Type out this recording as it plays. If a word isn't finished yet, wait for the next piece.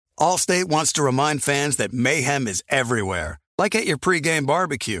Allstate wants to remind fans that mayhem is everywhere, like at your pregame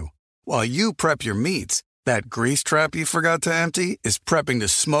barbecue. While you prep your meats, that grease trap you forgot to empty is prepping to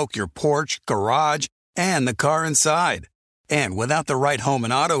smoke your porch, garage, and the car inside. And without the right home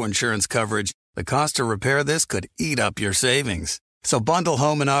and auto insurance coverage, the cost to repair this could eat up your savings. So bundle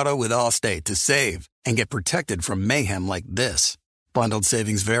home and auto with Allstate to save and get protected from mayhem like this. Bundled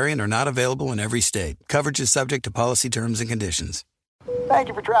savings vary and are not available in every state. Coverage is subject to policy terms and conditions. Thank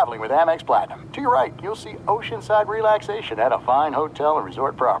you for traveling with Amex Platinum. To your right, you'll see oceanside relaxation at a fine hotel and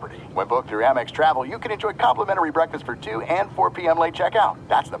resort property. When booked through Amex Travel, you can enjoy complimentary breakfast for 2 and 4 p.m. late checkout.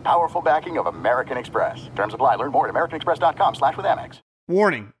 That's the powerful backing of American Express. Terms apply. Learn more at americanexpress.com/withAmex.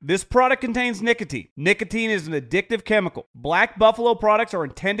 Warning, this product contains nicotine. Nicotine is an addictive chemical. Black Buffalo products are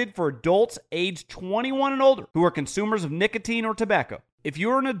intended for adults aged 21 and older who are consumers of nicotine or tobacco. If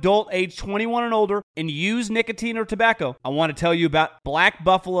you're an adult aged 21 and older and use nicotine or tobacco, I want to tell you about Black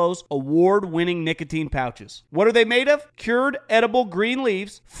Buffalo's award-winning nicotine pouches. What are they made of? Cured edible green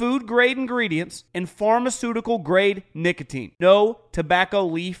leaves, food-grade ingredients, and pharmaceutical-grade nicotine. No tobacco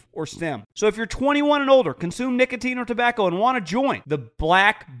leaf or stem. So if you're 21 and older, consume nicotine or tobacco, and want to join the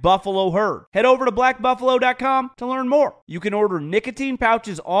Black Buffalo herd, head over to blackbuffalo.com to learn more. You can order nicotine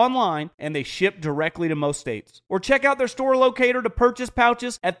pouches online, and they ship directly to most states. Or check out their store locator to purchase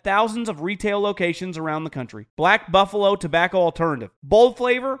pouches at thousands of retail locations around the country. Black Buffalo Tobacco Alternative. Bold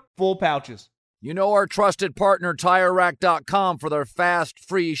flavor, full pouches. You know our trusted partner TireRack.com for their fast,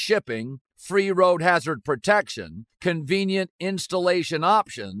 free shipping, free road hazard protection, convenient installation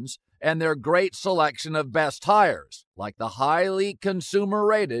options, and their great selection of best tires, like the highly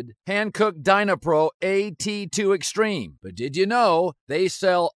consumer-rated Hankook Dynapro AT2 Extreme. But did you know they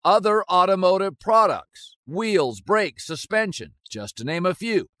sell other automotive products? Wheels, brakes, suspension, just to name a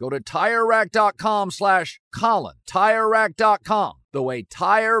few. Go to TireRack.com/Colin. TireRack.com, the way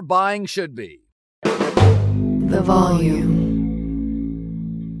tire buying should be. The volume.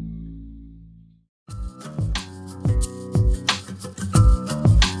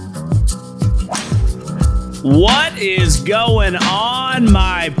 What is going on,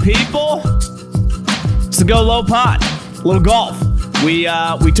 my people? It's the GoLow pod. A little golf. We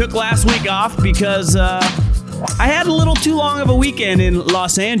took last week off because I had a little too long of a weekend in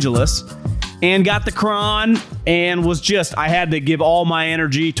Los Angeles and got the cron and I had to give all my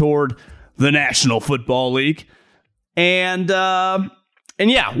energy toward the National Football League. And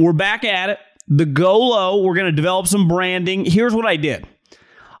yeah, we're back at it. The GoLow, we're going to develop some branding. Here's what I did.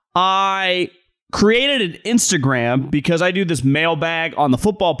 I created an Instagram because I do this mailbag on the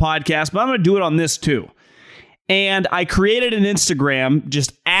football podcast, but I'm going to do it on this too. And I created an Instagram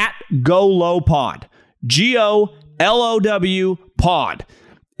just at GoLowPod. GoLow pod.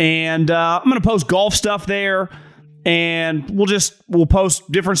 And I'm going to post golf stuff there. And we'll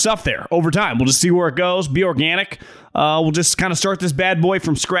post different stuff there over time. We'll just see where it goes, be organic. We'll just kind of start this bad boy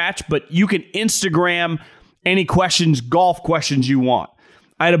from scratch. But you can Instagram any questions, golf questions you want.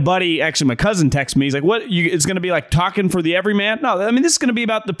 I had a buddy, actually my cousin, text me. He's like, it's going to be like talking for the everyman? No, I mean, this is going to be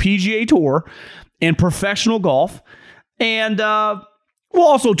about the PGA Tour and professional golf. And we'll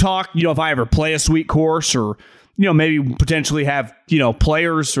also talk, if I ever play a sweet course or, maybe potentially have,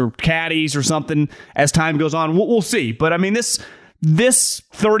 players or caddies or something as time goes on. We'll see. But I mean, this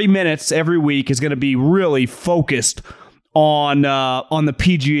 30 minutes every week is going to be really focused on the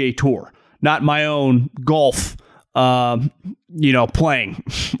PGA Tour, not my own golf playing,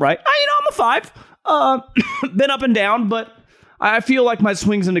 right? I'm a 5. Been up and down, but I feel like my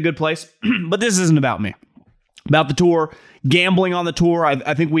swing's in a good place. But this isn't about me. About the tour, gambling on the tour.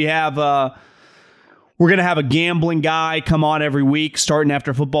 I think we're going to have a gambling guy come on every week starting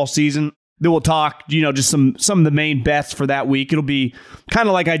after football season. Then we'll talk, just some of the main bets for that week. It'll be kind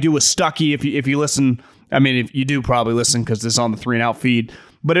of like I do with Stuckey if you listen. I mean, if you do probably listen because it's on the 3 and Out feed.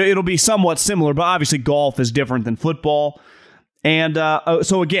 But it'll be somewhat similar, but obviously golf is different than football. And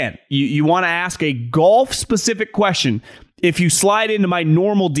so again, you want to ask a golf-specific question. If you slide into my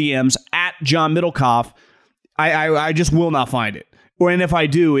normal DMs at John Middlecoff, I just will not find it. And if I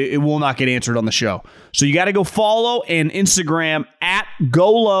do, it will not get answered on the show. So you got to go follow and Instagram at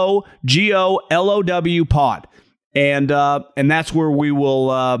GoLow, GoLow pod. And that's where we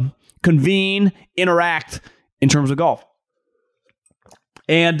will convene, interact in terms of golf.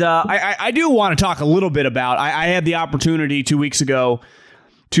 And I do want to talk a little bit about, I had the opportunity 2 weeks ago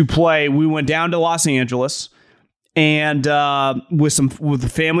to play. We went down to Los Angeles and with a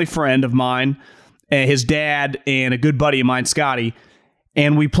family friend of mine, his dad, and a good buddy of mine, Scotty.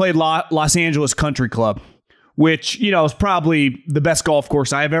 And we played Los Angeles Country Club, which, is probably the best golf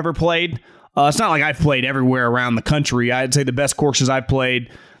course I've ever played. It's not like I've played everywhere around the country. I'd say the best courses I've played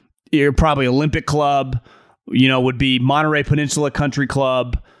probably Olympic Club, would be Monterey Peninsula Country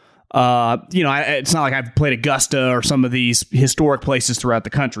Club. It's not like I've played Augusta or some of these historic places throughout the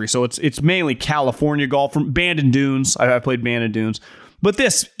country. So it's mainly California golf from Bandon Dunes. I played Bandon Dunes, but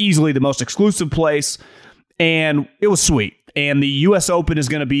this easily the most exclusive place, and it was sweet. And the U.S. Open is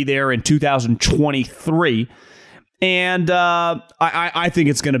going to be there in 2023. And I think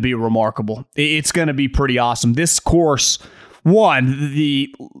it's going to be remarkable. It's going to be pretty awesome. This course,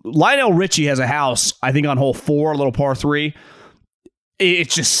 the Lionel Richie has a house, I think on hole 4, a little par 3.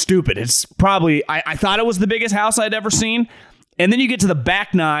 It's just stupid. It's probably, I thought it was the biggest house I'd ever seen. And then you get to the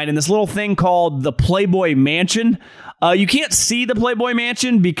back 9 and this little thing called the Playboy Mansion. You can't see the Playboy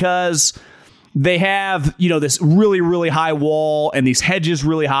Mansion because they have, this really, really high wall and these hedges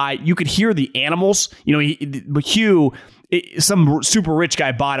really high. You could hear the animals. Hugh, some super rich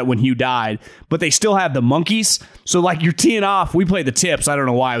guy bought it when Hugh died, but they still have the monkeys. So like you're teeing off. We played the tips. I don't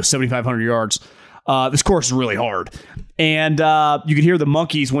know why. It was 7,500 yards. This course is really hard. And you could hear the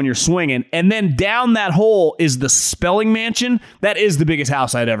monkeys when you're swinging. And then down that hole is the Spelling Mansion. That is the biggest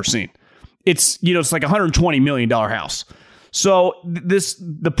house I'd ever seen. It's, it's like a $120 million house. So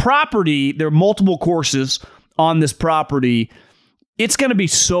the property, there are multiple courses on this property. It's going to be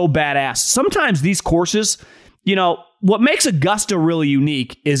so badass. Sometimes these courses, what makes Augusta really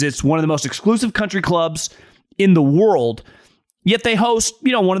unique is it's one of the most exclusive country clubs in the world, yet they host,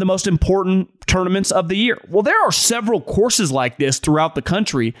 one of the most important tournaments of the year. Well, there are several courses like this throughout the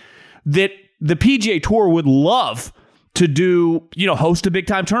country that the PGA Tour would love to do, host a big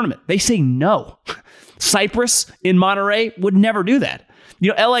time tournament. They say no. Cypress in Monterey would never do that.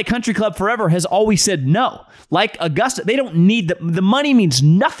 LA Country Club forever has always said no. Like Augusta, they don't need the money means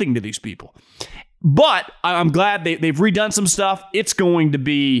nothing to these people. But I'm glad they've redone some stuff. It's going to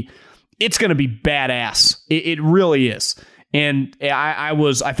be badass. It really is. And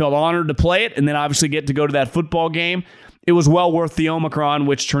I felt honored to play it, and then obviously get to go to that football game. It was well worth the Omicron,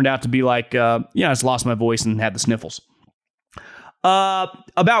 which turned out to be like, I just lost my voice and had the sniffles.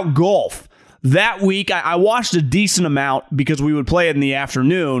 About golf. That week, I watched a decent amount because we would play it in the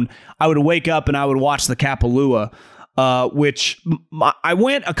afternoon. I would wake up and I would watch the Kapalua, which I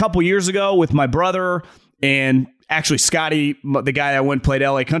went a couple years ago with my brother and actually Scotty, the guy that went and played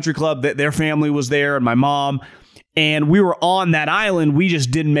LA Country Club. Their family was there and my mom. And we were on that island. We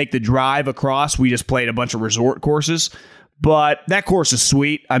just didn't make the drive across. We just played a bunch of resort courses. But that course is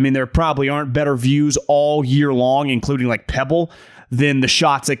sweet. I mean, there probably aren't better views all year long, including like Pebble, than the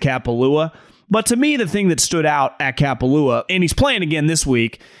shots at Kapalua. But to me, the thing that stood out at Kapalua, and he's playing again this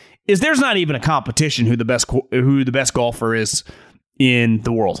week, is there's not even a competition who the best golfer is in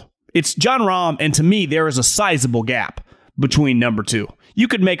the world. It's Jon Rahm, and to me, there is a sizable gap between number 2. You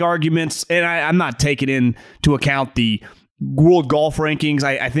could make arguments, and I'm not taking into account the world golf rankings.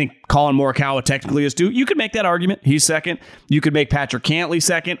 I think Colin Morikawa technically is 2. You could make that argument. He's second. You could make Patrick Cantlay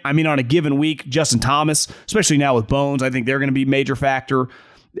second. I mean, on a given week, Justin Thomas, especially now with Bones, I think they're going to be a major factor.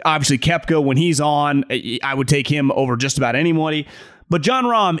 Obviously, Koepka, when he's on, I would take him over just about anybody. But Jon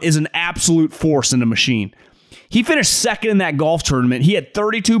Rahm is an absolute force in a machine. He finished second in that golf tournament. He had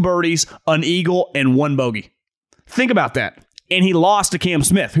 32 birdies, an eagle, and 1 bogey. Think about that. And he lost to Cam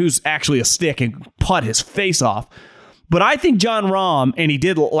Smith, who's actually a stick and putt his face off. But I think Jon Rahm, and he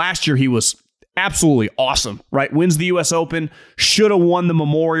did last year, he was absolutely awesome, right? Wins the U.S. Open, should have won the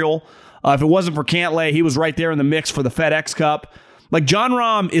Memorial. If it wasn't for Cantlay, he was right there in the mix for the FedEx Cup. Like, Jon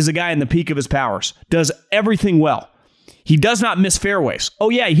Rahm is a guy in the peak of his powers, does everything well. He does not miss fairways. Oh,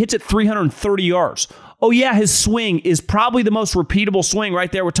 yeah, he hits it 330 yards. Oh, yeah, his swing is probably the most repeatable swing right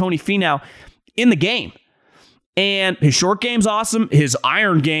there with Tony Finau in the game. And his short game's awesome. His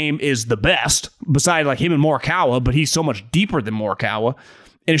iron game is the best, beside like him and Morikawa, but he's so much deeper than Morikawa.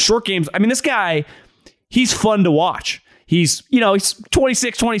 And his short games, I mean, this guy, he's fun to watch. He's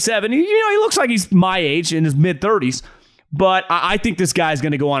 26, 27. He looks like he's my age in his mid-30s. But I think this guy's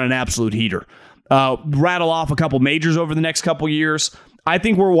going to go on an absolute heater. Rattle off a couple majors over the next couple years. I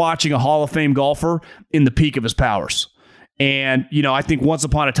think we're watching a Hall of Fame golfer in the peak of his powers. And, I think once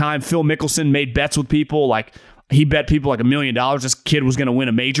upon a time, Phil Mickelson made bets with people. Like, he bet people like $1 million this kid was going to win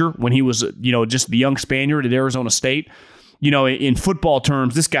a major when he was, just the young Spaniard at Arizona State. In football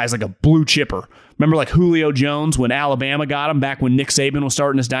terms, this guy's like a blue chipper. Remember like Julio Jones when Alabama got him back when Nick Saban was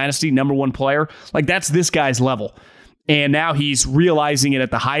starting his dynasty, number 1 player? Like, that's this guy's level. And now he's realizing it at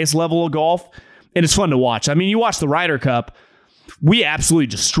the highest level of golf. And it's fun to watch. I mean, you watch the Ryder Cup. We absolutely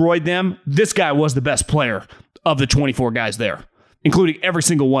destroyed them. This guy was the best player of the 24 guys there, including every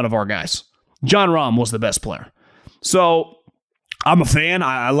single one of our guys. Jon Rahm was the best player. So I'm a fan.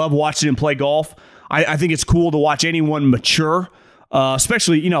 I love watching him play golf. I think it's cool to watch anyone mature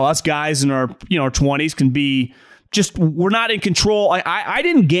Especially, us guys in our 20s can be just, we're not in control. I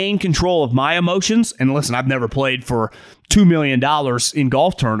didn't gain control of my emotions. And listen, I've never played for $2 million in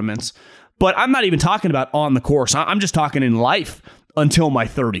golf tournaments, but I'm not even talking about on the course. I'm just talking in life until my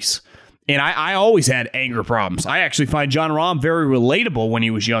 30s. And I always had anger problems. I actually find Jon Rahm very relatable when he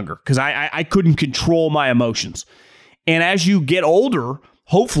was younger because I couldn't control my emotions. And as you get older,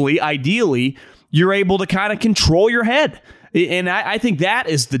 hopefully, ideally, you're able to kind of control your head. And I think that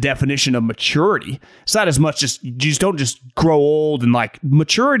is the definition of maturity. It's not as much you just don't just grow old and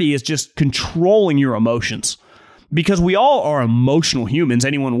maturity is just controlling your emotions. Because we all are emotional humans.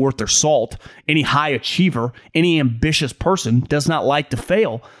 Anyone worth their salt, any high achiever, any ambitious person does not like to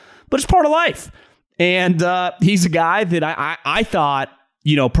fail. But it's part of life. And he's a guy that I thought,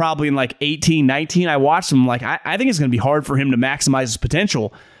 probably in 18, 19, I watched him I think it's going to be hard for him to maximize his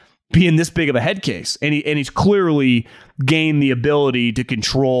potential being this big of a head case. And he's clearly gained the ability to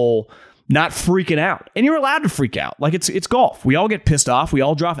control not freaking out. And you're allowed to freak out. It's golf. We all get pissed off. We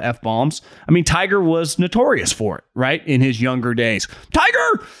all drop F-bombs. I mean, Tiger was notorious for it, right? In his younger days.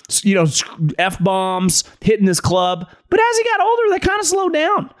 Tiger, F-bombs, hitting his club. But as he got older, that kind of slowed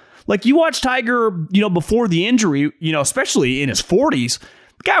down. You watch Tiger, before the injury, especially in his 40s,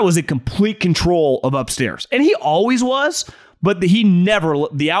 the guy was in complete control of upstairs. And he always was, but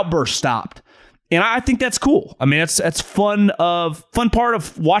the outburst stopped. And I think that's cool. I mean, that's fun part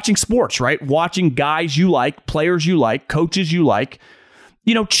of watching sports, right? Watching guys you like, players you like, coaches you like,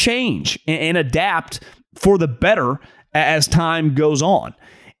 change and adapt for the better as time goes on.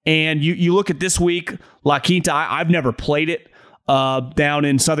 And you look at this week, La Quinta, I've never played it down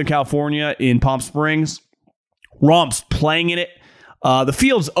in Southern California in Palm Springs. Rahm's playing in it. The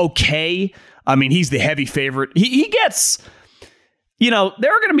field's okay. I mean, he's the heavy favorite. He gets... there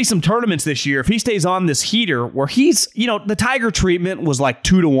are going to be some tournaments this year if he stays on this heater where he's, the Tiger treatment was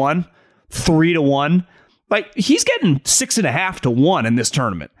 2-1, 3-1. He's getting 6.5-1 in this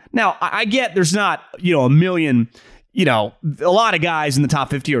tournament. Now, I get there's not, a million, a lot of guys in the top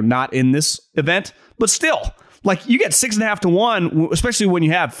 50 are not in this event, but still, you get 6.5-1, especially when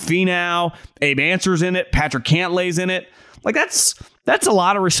you have Finau, Abe Answer's in it, Patrick Cantlay's in it. That's a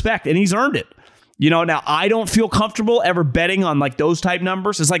lot of respect, and he's earned it. Now I don't feel comfortable ever betting on those type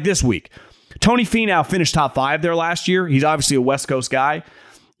numbers. It's this week. Tony Finau finished top 5 there last year. He's obviously a West Coast guy.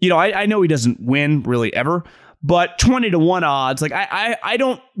 I know he doesn't win really ever, but 20-1 odds. I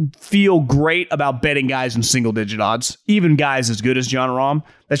don't feel great about betting guys in single digit odds, even guys as good as Jon Rahm.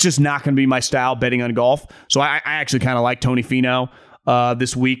 That's just not going to be my style betting on golf. So I actually kind of like Tony Finau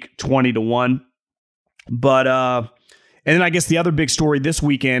this week, 20-1. But and then I guess the other big story this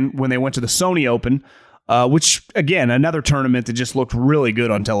weekend when they went to the Sony Open, which, again, another tournament that just looked really good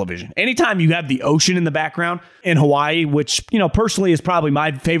on television. Anytime you have the ocean in the background in Hawaii, which, personally is probably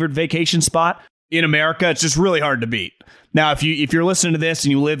my favorite vacation spot in America, it's just really hard to beat. Now, if you're listening to this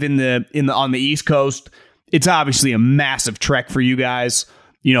and you live on the East Coast, it's obviously a massive trek for you guys.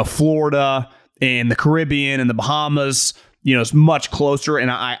 Florida and the Caribbean and the Bahamas, it's much closer, and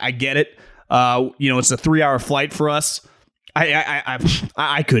I get it. It's a 3-hour flight for us.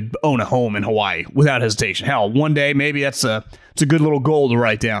 I could own a home in Hawaii without hesitation. Hell, one day maybe it's a good little goal to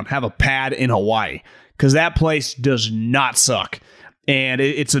write down. Have a pad in Hawaii because that place does not suck, and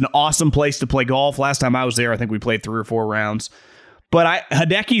it's an awesome place to play golf. Last time I was there, I think we played 3 or 4 rounds. But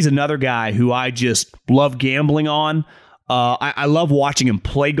Hideki's another guy who I just love gambling on. I love watching him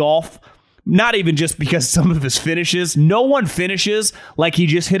play golf. Not even just because some of his finishes. No one finishes like he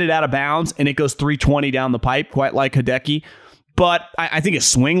just hit it out of bounds and it goes 320 down the pipe, quite like Hideki. But I think his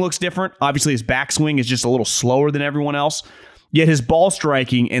swing looks different. Obviously, his backswing is just a little slower than everyone else. Yet his ball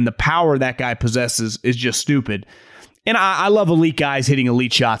striking and the power that guy possesses is just stupid. And I love elite guys hitting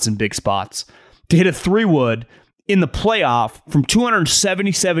elite shots in big spots. To hit a 3-wood in the playoff from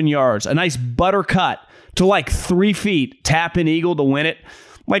 277 yards, a nice butter cut to 3 feet, tap in eagle to win it.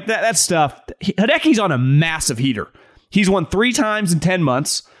 That stuff. Hideki's on a massive heater. He's won 3 times in 10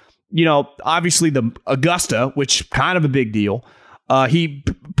 months. Obviously the Augusta, which kind of a big deal. He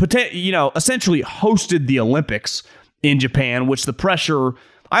essentially hosted the Olympics in Japan, which the pressure,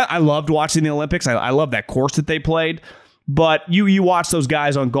 I loved watching the Olympics. I love that course that they played. But you watch those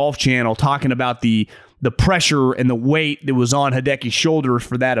guys on Golf Channel talking about the pressure and the weight that was on Hideki's shoulders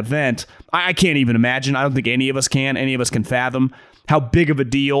for that event. I can't even imagine. I don't think any of us can fathom how big of a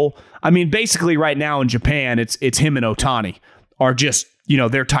deal. I mean, basically right now in Japan, it's him and Ohtani are just,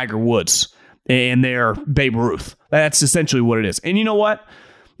 they're Tiger Woods and they're Babe Ruth. That's essentially what it is. And you know what?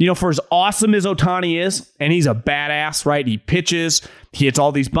 For as awesome as Ohtani is, and he's a badass, right? He pitches, he hits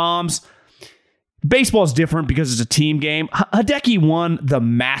all these bombs. Baseball is different because it's a team game. Hideki won the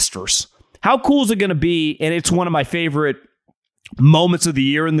Masters. How cool is it going to be? And it's one of my favorite moments of the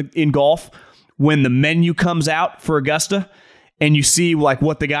year in golf when the menu comes out for Augusta and you see like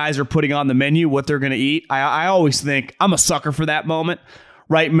what the guys are putting on the menu, what they're going to eat. I always think I'm a sucker for that moment,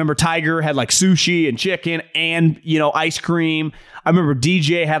 right? Remember Tiger had like sushi and chicken and, ice cream. I remember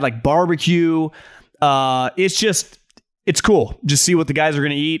DJ had like barbecue. It's cool. Just see what the guys are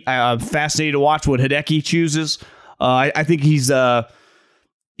going to eat. I'm fascinated to watch what Hideki chooses. I think he's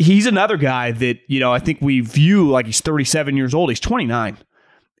another guy that, I think we view like he's 37 years old. He's 29.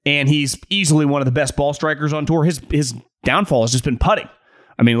 And he's easily one of the best ball strikers on tour. His downfall has just been putting.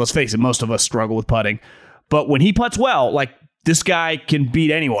 I mean, let's face it, most of us struggle with putting. But when he putts well, like this guy can beat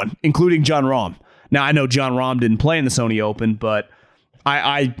anyone, including Jon Rahm. Now, I know Jon Rahm didn't play in the Sony Open, but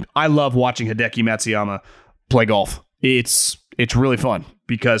I love watching Hideki Matsuyama play golf. It's really fun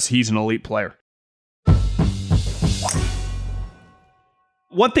because he's an elite player.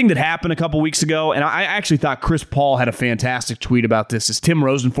 One thing that happened a couple weeks ago, and I actually thought Chris Paul had a fantastic tweet about this, is Tim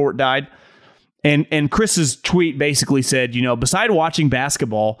Rosaforte died. And Chris's tweet basically said, beside watching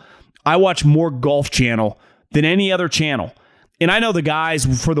basketball, I watch more Golf Channel than any other channel. And I know the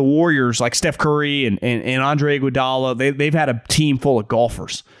guys for the Warriors, like Steph Curry and Andre Iguodala, they've had a team full of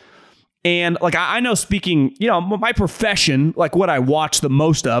golfers. And like I know speaking, my profession, like what I watch the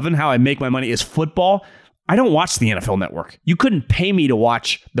most of and how I make my money is football. I don't watch the NFL Network. You couldn't pay me to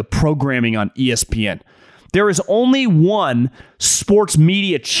watch the programming on ESPN. There is only one sports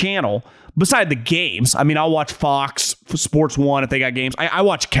media channel beside the games. I mean, I'll watch Fox, Sports 1 if they got games. I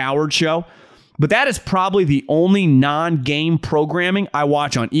watch Coward Show. But that is probably the only non-game programming I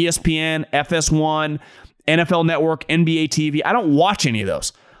watch on ESPN, FS1, NFL Network, NBA TV. I don't watch any of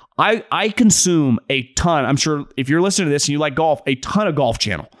those. I consume a ton. I'm sure if you're listening to this and you like golf, a ton of Golf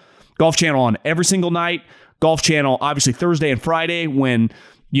Channel. Golf Channel on every single night. Golf Channel, obviously Thursday and Friday when,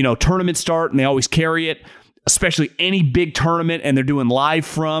 tournaments start and they always carry it, especially any big tournament and they're doing live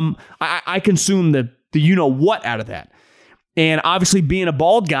from. I consume the what out of that. And obviously being a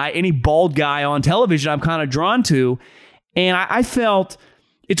bald guy, any bald guy on television I'm kind of drawn to. And I felt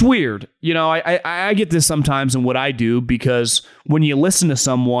it's weird. I get this sometimes in what I do because when you listen to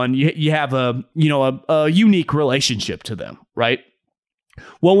someone, you have a unique relationship to them, right?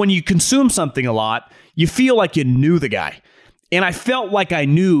 Well, when you consume something a lot, you feel like you knew the guy. And I felt like I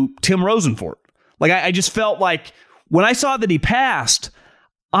knew Tim Rosaforte. Like I just felt like when I saw that he passed,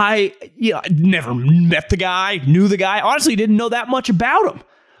 I never met the guy, knew the guy. Honestly, didn't know that much about him.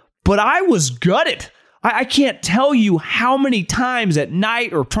 But I was gutted. I can't tell you how many times at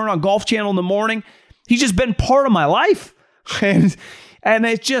night or turn on Golf Channel in the morning, he's just been part of my life. And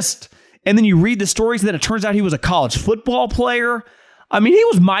it's just, and then you read the stories, and then it turns out he was a college football player. I mean, he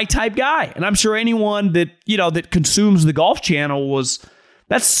was my type guy. And I'm sure anyone that, that consumes the Golf Channel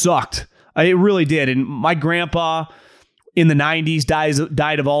that sucked. It really did. And my grandpa in the 90s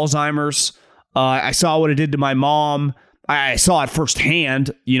died of Alzheimer's. I saw what it did to my mom. I saw it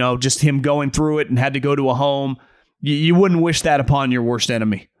firsthand, just him going through it and had to go to a home. You wouldn't wish that upon your worst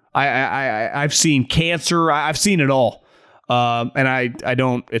enemy. I've seen cancer. I've seen it all. And I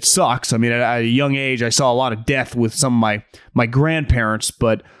don't, it sucks. I mean, at a young age, I saw a lot of death with some of my grandparents,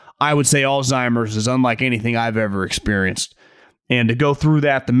 but I would say Alzheimer's is unlike anything I've ever experienced. And to go through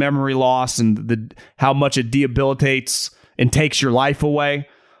that, the memory loss and how much it debilitates and takes your life away,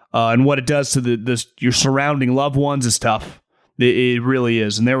 and what it does to your surrounding loved ones is tough. It really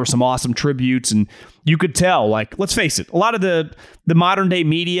is. And there were some awesome tributes, and you could tell, like, let's face it, a lot of the modern day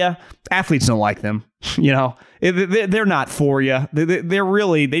media, athletes don't like them. They're not for you.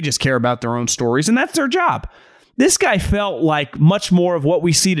 They just care about their own stories, and that's their job. This guy felt like much more of what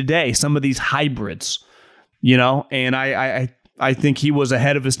we see today, some of these hybrids, and I think he was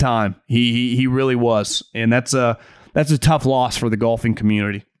ahead of his time. He really was. And that's a tough loss for the golfing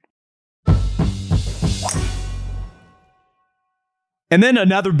community. And then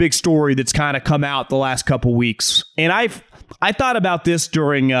another big story that's kind of come out the last couple weeks. And I thought about this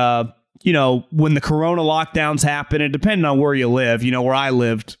during, when the Corona lockdowns happened, and depending on where you live, where I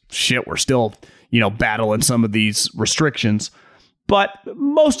lived, we're still, battling some of these restrictions. But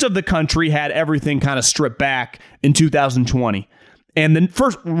most of the country had everything kind of stripped back in 2020. And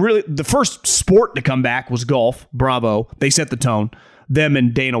the first sport to come back was golf. Bravo. They set the tone, them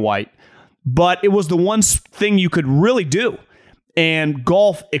and Dana White. But it was the one thing you could really do. And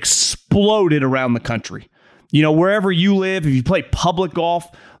golf exploded around the country. Wherever you live, if you play public golf,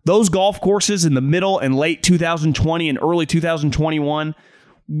 those golf courses in the middle and late 2020 and early 2021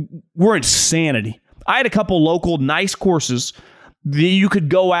 were insanity. I had a couple local nice courses You could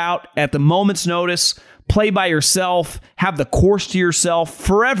go out at the moment's notice, play by yourself, have the course to yourself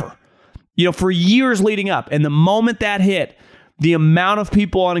forever, for years leading up. And the moment that hit, the amount of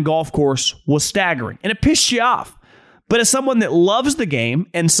people on a golf course was staggering, and it pissed you off. But as someone that loves the game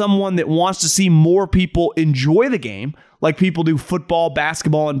and someone that wants to see more people enjoy the game, like people do football,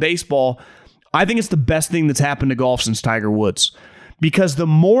 basketball, and baseball, I think it's the best thing that's happened to golf since Tiger Woods. Because the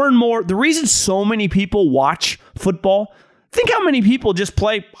reason so many people watch football, think how many people just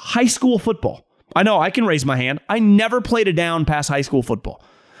play high school football. I know, I can raise my hand. I never played a down past high school football.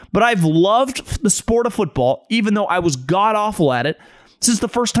 But I've loved the sport of football, even though I was god-awful at it, since the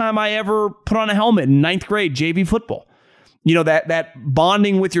first time I ever put on a helmet in 9th grade JV football. That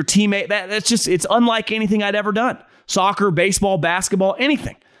bonding with your teammate, it's unlike anything I'd ever done. Soccer, baseball, basketball,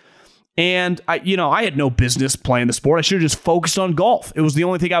 anything. And I had no business playing the sport. I should have just focused on golf. It was the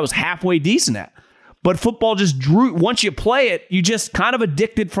only thing I was halfway decent at. But football just drew, once you play it, you just kind of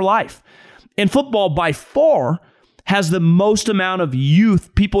addicted for life. And football by far has the most amount of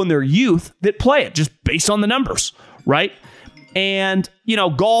people in their youth that play it, just based on the numbers, right? And,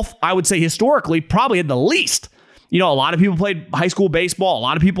 golf, I would say historically, probably had the least. A lot of people played high school baseball. A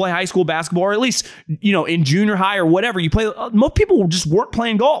lot of people play high school basketball, or at least, in junior high or whatever. Most people just weren't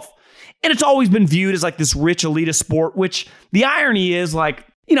playing golf. And it's always been viewed as like this rich elitist sport, which the irony is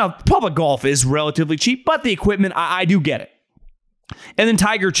public golf is relatively cheap, but the equipment, I do get it. And then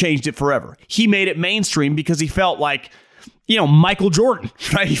Tiger changed it forever. He made it mainstream because he felt like, Michael Jordan,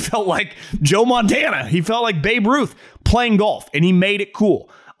 right? He felt like Joe Montana. He felt like Babe Ruth playing golf, and he made it cool.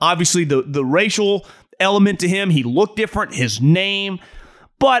 Obviously, the racial element to him, he looked different, his name.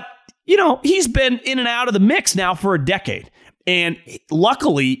 But, he's been in and out of the mix now for a decade. And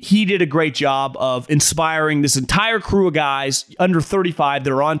luckily, he did a great job of inspiring this entire crew of guys under 35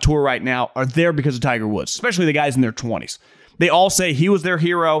 that are on tour right now are there because of Tiger Woods, especially the guys in their 20s. They all say he was their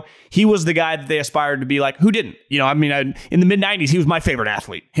hero. He was the guy that they aspired to be like. Who didn't? In the mid-'90s, he was my favorite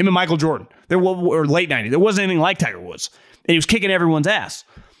athlete. Him and Michael Jordan. Or late 90s. There wasn't anything like Tiger Woods. And he was kicking everyone's ass.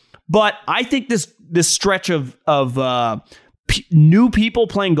 But I think this stretch of new people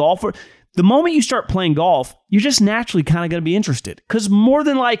playing golf, the moment you start playing golf, you're just naturally kind of going to be interested. Because more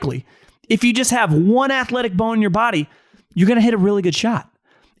than likely, if you just have one athletic bone in your body, you're going to hit a really good shot.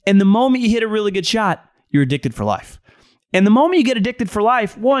 And the moment you hit a really good shot, you're addicted for life. And the moment you get addicted for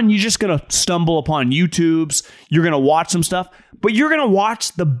life, one, you're just going to stumble upon YouTubes. You're going to watch some stuff, but you're going to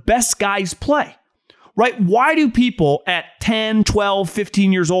watch the best guys play, right? Why do people at 10, 12,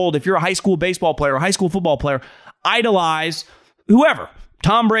 15 years old, if you're a high school baseball player or high school football player, idolize whoever?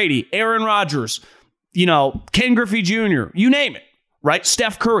 Tom Brady, Aaron Rodgers, Ken Griffey Jr., you name it, right?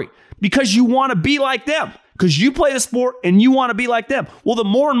 Steph Curry, because you want to be like them, because you play the sport and you want to be like them. Well, the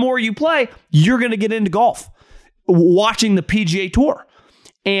more and more you play, you're going to get into golf. Watching the PGA Tour,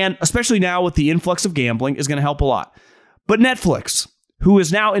 and especially now with the influx of gambling, is going to help a lot. But Netflix, who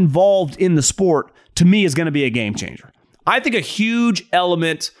is now involved in the sport, to me is going to be a game changer. I think a huge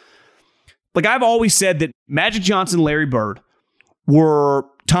element, like I've always said that Magic Johnson, Larry Bird were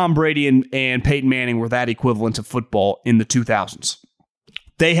Tom Brady and Peyton Manning were that equivalent of football in the 2000s.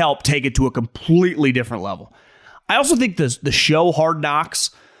 They helped take it to a completely different level. I also think the show Hard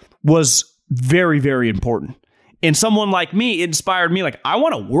Knocks was very, very important. And someone like me, it inspired me, like, I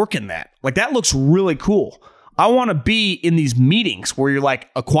want to work in that. Like, that looks really cool. I want to be in these meetings where you're like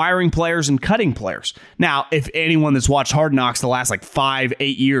acquiring players and cutting players. Now, if anyone that's watched Hard Knocks the last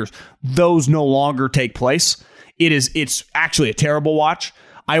 5-8 years, those no longer take place. It's actually a terrible watch.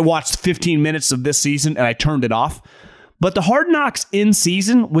 I watched 15 minutes of this season and I turned it off. But the Hard Knocks in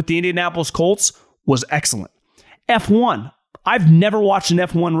season with the Indianapolis Colts was excellent. F1. I've never watched an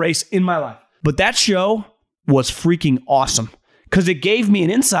F1 race in my life. But that show was freaking awesome because it gave me an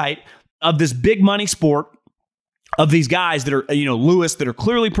insight of this big money sport of these guys that are, Lewis, that are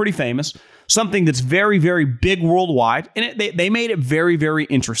clearly pretty famous, something that's very, very big worldwide. And they made it very, very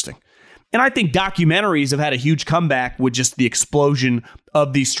interesting. And I think documentaries have had a huge comeback with just the explosion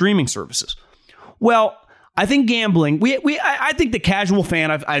of these streaming services. Well, I think gambling, I think the casual fan,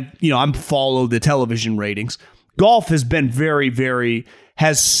 I'm followed the television ratings. Golf has been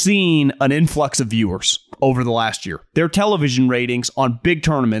has seen an influx of viewers over the last year. Their television ratings on big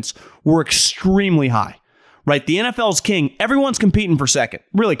tournaments were extremely high, right? The NFL's king. Everyone's competing for second.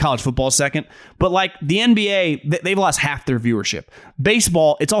 Really, college football is second. But like the NBA, they've lost half their viewership.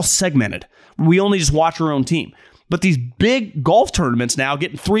 Baseball, it's all segmented. We only just watch our own team. But these big golf tournaments now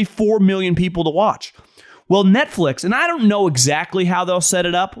getting 3-4 million people to watch. Well, Netflix, and I don't know exactly how they'll set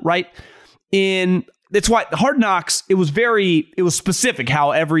it up, right? That's why Hard Knocks, it was specific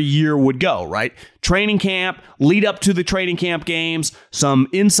how every year would go, right? Training camp, lead up to the training camp games, some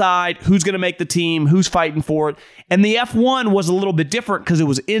inside, who's going to make the team, who's fighting for it. And the F1 was a little bit different because it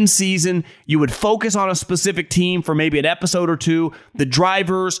was in season. You would focus on a specific team for maybe an episode or two. The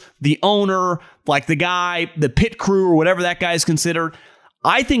drivers, the owner, like the guy, the pit crew, or whatever that guy is considered.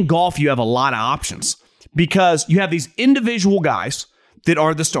 I think golf, you have a lot of options because you have these individual guys that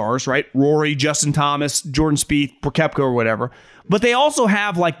are the stars, right? Rory, Justin Thomas, Jordan Spieth, Koepka, or whatever. But they also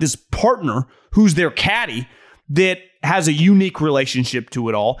have like this partner who's their caddy that has a unique relationship to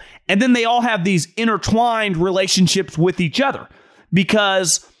it all. And then they all have these intertwined relationships with each other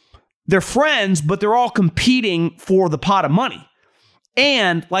because they're friends, but they're all competing for the pot of money.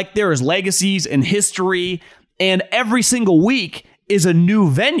 And like there is legacies and history, and every single week is a new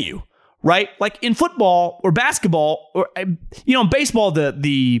venue. Right? Like in football or basketball or, in baseball,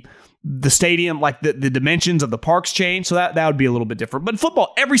 the stadium, like the dimensions of the parks change. So that would be a little bit different. But in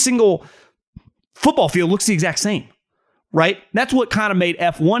football, every single football field looks the exact same. Right? That's what kind of made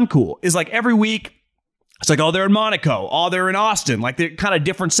F1 cool is like every week, it's like, oh, they're in Monaco. Oh, they're in Austin. Like they're kind of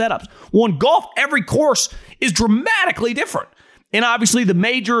different setups. Well, in golf, every course is dramatically different. And obviously the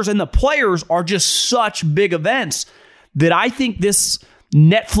majors and the players are just such big events that I think this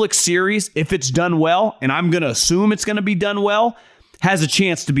Netflix series, if it's done well, and I'm going to assume it's going to be done well, has a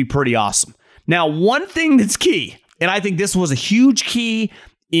chance to be pretty awesome. Now, one thing that's key, and I think this was a huge key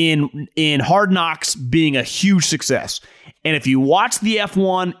in Hard Knocks being a huge success, and if you watch the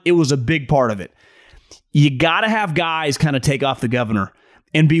F1, it was a big part of it. You got to have guys kind of take off the governor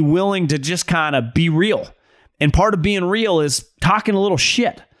and be willing to just kind of be real. And part of being real is talking a little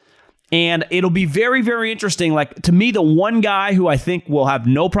shit. And it'll be very, very interesting. Like, to me, the one guy who I think will have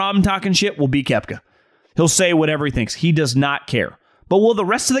no problem talking shit will be Koepka. He'll say whatever he thinks. He does not care. But will the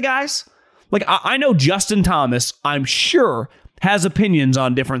rest of the guys? Like, I know Justin Thomas, I'm sure, has opinions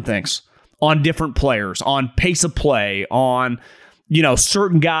on different things, on different players, on pace of play, on,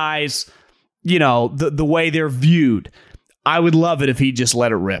 certain guys, the way they're viewed. I would love it if he just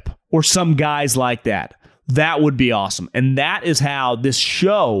let it rip. Or some guys like that. That would be awesome. And that is how this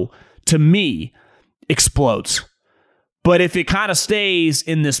show, to me, explodes. But if it kind of stays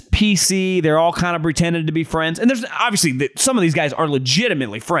in this PC, they're all kind of pretending to be friends. And there's obviously some of these guys are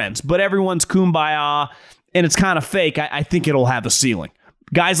legitimately friends, but everyone's kumbaya and it's kind of fake. I think it'll have a ceiling.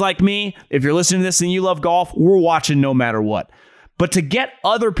 Guys like me, if you're listening to this and you love golf, we're watching no matter what. But to get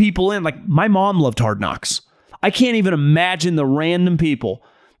other people in, like my mom loved Hard Knocks. I can't even imagine the random people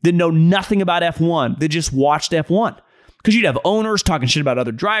that know nothing about F1 that just watched F1. Because you'd have owners talking shit about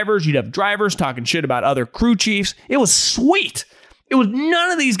other drivers. You'd have drivers talking shit about other crew chiefs. It was sweet. It was none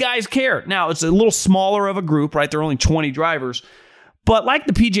of these guys care. Now, it's a little smaller of a group, right? There are only 20 drivers. But like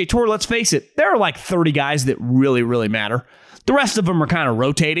the PGA Tour, let's face it, there are like 30 guys that really, really matter. The rest of them are kind of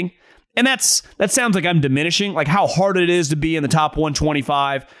rotating. And that sounds like I'm diminishing, like how hard it is to be in the top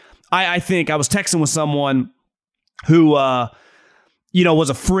 125. I think I was texting with someone who was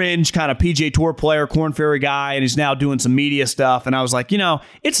a fringe kind of PGA Tour player, Korn Ferry guy, and he's now doing some media stuff. And I was like,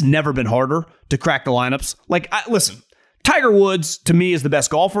 it's never been harder to crack the lineups. Like, listen, Tiger Woods, to me, is the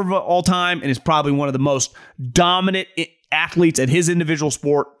best golfer of all time and is probably one of the most dominant athletes at his individual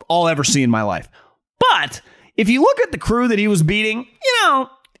sport I'll ever see in my life. But if you look at the crew that he was beating,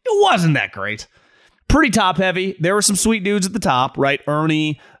 it wasn't that great. Pretty top heavy. There were some sweet dudes at the top, right?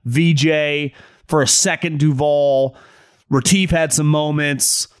 Ernie, VJ, for a second, Duval. Retief had some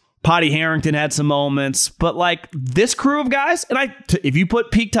moments. Potty Harrington had some moments. But like this crew of guys, and if you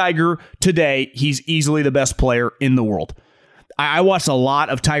put peak Tiger today, he's easily the best player in the world. I watched a lot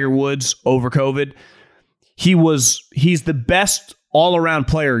of Tiger Woods over COVID. He's the best all-around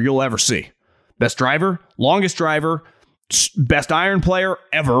player you'll ever see. Best driver, longest driver, best iron player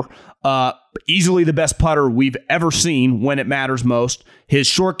ever. Easily the best putter we've ever seen when it matters most. His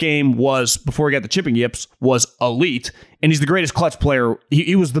short game was, before he got the chipping yips, was elite. And he's the greatest clutch player.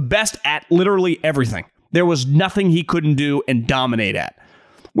 He was the best at literally everything. There was nothing he couldn't do and dominate at.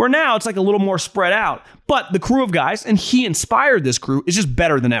 Where now it's like a little more spread out. But the crew of guys, and he inspired this crew, is just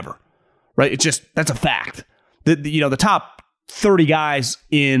better than ever. Right? It's just, that's a fact. The top 30 guys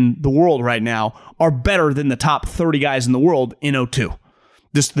in the world right now are better than the top 30 guys in the world in 2002.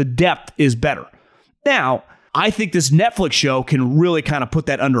 The depth is better. Now, I think this Netflix show can really kind of put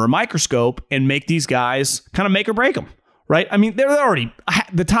that under a microscope and make these guys kind of make or break them, right? I mean,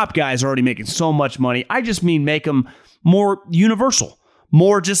 the top guys are already making so much money. I just mean make them more universal,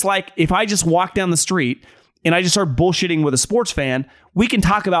 more just like if I just walk down the street and I just start bullshitting with a sports fan, we can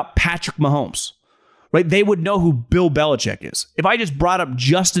talk about Patrick Mahomes, right? They would know who Bill Belichick is. If I just brought up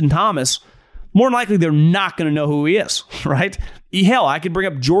Justin Thomas, more than likely they're not going to know who he is, right? Hell, I could bring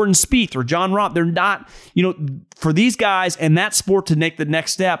up Jordan Spieth or John Rahm. They're not, for these guys and that sport to make the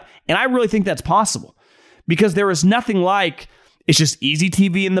next step. And I really think that's possible because there is nothing like, it's just easy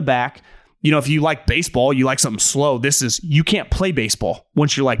TV in the back. If you like baseball, you like something slow. You can't play baseball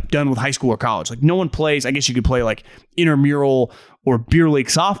once you're like done with high school or college. Like no one plays, I guess you could play like intramural or beer league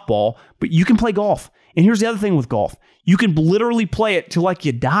softball, but you can play golf. And here's the other thing with golf. You can literally play it till like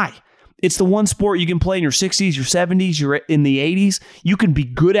you die. It's the one sport you can play in your 60s, your 70s, you're in the 80s. You can be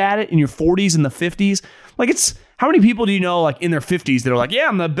good at it in your 40s and the 50s. Like how many people do you know like in their 50s that are like, yeah,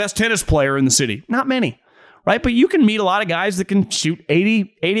 I'm the best tennis player in the city? Not many, right? But you can meet a lot of guys that can shoot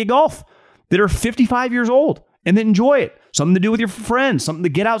 80 golf that are 55 years old and then enjoy it. Something to do with your friends, something to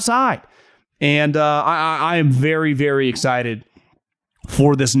get outside. And I am very, very excited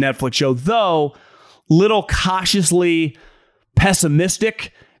for this Netflix show, though little cautiously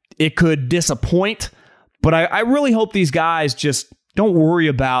pessimistic. It could disappoint, but I really hope these guys just don't worry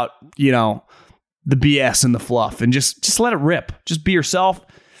about, the BS and the fluff and just let it rip. Just be yourself.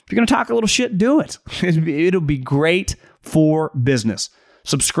 If you're going to talk a little shit, do it. It'll be great for business.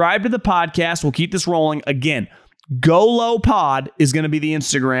 Subscribe to the podcast. We'll keep this rolling. Again, GoLow Pod is going to be the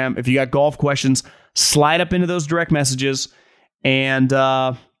Instagram. If you got golf questions, slide up into those direct messages. And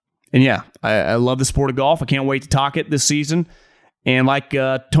yeah, I love the sport of golf. I can't wait to talk it this season. And like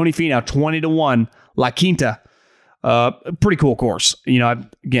Tony Finau, 20-1, La Quinta, pretty cool course. I've,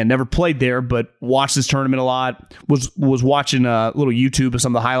 again, never played there, but watched this tournament a lot. Was watching a little YouTube of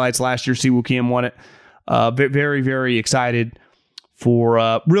some of the highlights last year, see who Kim won it. Very, very excited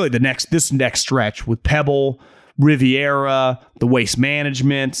for really this next stretch with Pebble, Riviera, the Waste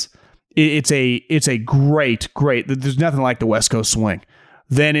Management. It's a great. There's nothing like the West Coast swing.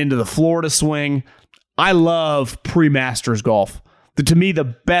 Then into the Florida swing. I love pre-Masters golf. To me, the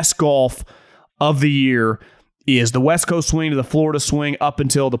best golf of the year is the West Coast swing to the Florida swing up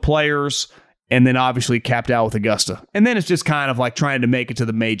until the Players, and then obviously capped out with Augusta. And then it's just kind of like trying to make it to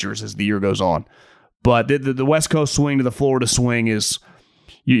the majors as the year goes on. But the West Coast swing to the Florida swing is,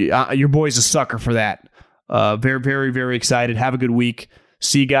 your boy's a sucker for that. Very, very, very excited. Have a good week.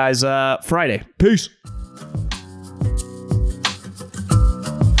 See you guys Friday. Peace.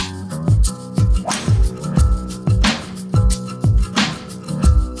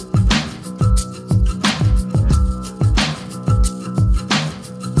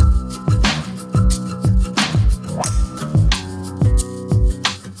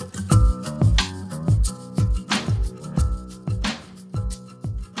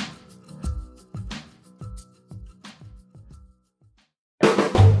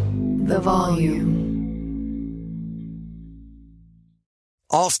 The volume.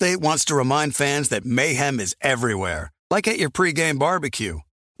 Allstate wants to remind fans that mayhem is everywhere, like at your pregame barbecue.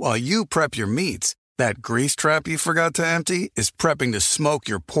 While you prep your meats, that grease trap you forgot to empty is prepping to smoke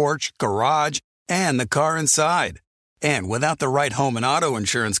your porch, garage, and the car inside. And without the right home and auto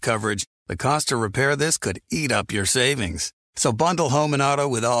insurance coverage, the cost to repair this could eat up your savings. So bundle home and auto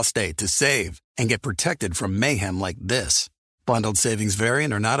with Allstate to save and get protected from mayhem like this. Bundled savings vary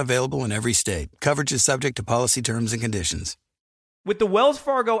and are not available in every state. Coverage is subject to policy terms and conditions. With the Wells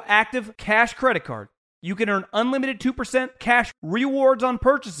Fargo Active Cash Credit Card, you can earn unlimited 2% cash rewards on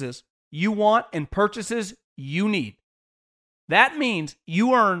purchases you want and purchases you need. That means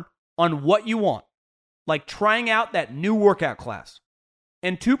you earn on what you want, like trying out that new workout class,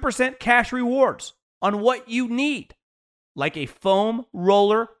 and 2% cash rewards on what you need, like a foam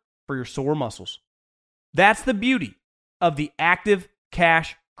roller for your sore muscles. That's the beauty of the Active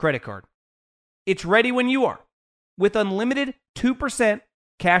Cash Credit Card. It's ready when you are, with unlimited 2%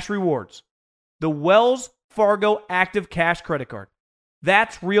 cash rewards. The Wells Fargo Active Cash Credit Card.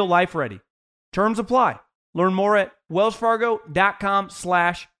 That's real life ready. Terms apply. Learn more at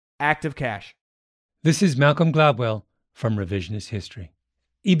wellsfargo.com/activecash. This is Malcolm Gladwell from Revisionist History.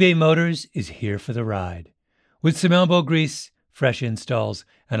 eBay Motors is here for the ride. With some elbow grease, fresh installs,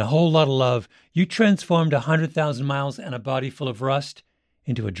 and a whole lot of love, you transformed 100,000 miles and a body full of rust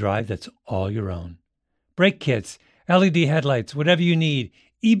into a drive that's all your own. Brake kits, LED headlights, whatever you need,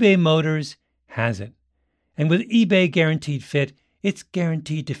 eBay Motors has it. And with eBay Guaranteed Fit, it's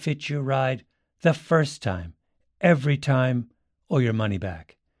guaranteed to fit your ride the first time, every time, or your money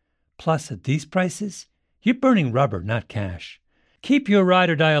back. Plus, at these prices, you're burning rubber, not cash. Keep your ride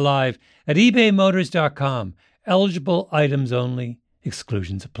or die alive at ebaymotors.com. Eligible items only.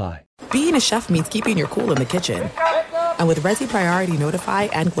 Exclusions apply. Being a chef means keeping your cool in the kitchen. And with Resi Priority Notify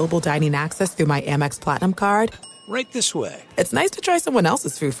and Global Dining Access through my Amex Platinum card, right this way. It's nice to try someone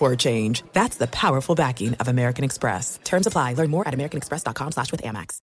else's food for a change. That's the powerful backing of American Express. Terms apply. Learn more at americanexpress.com/withAmex.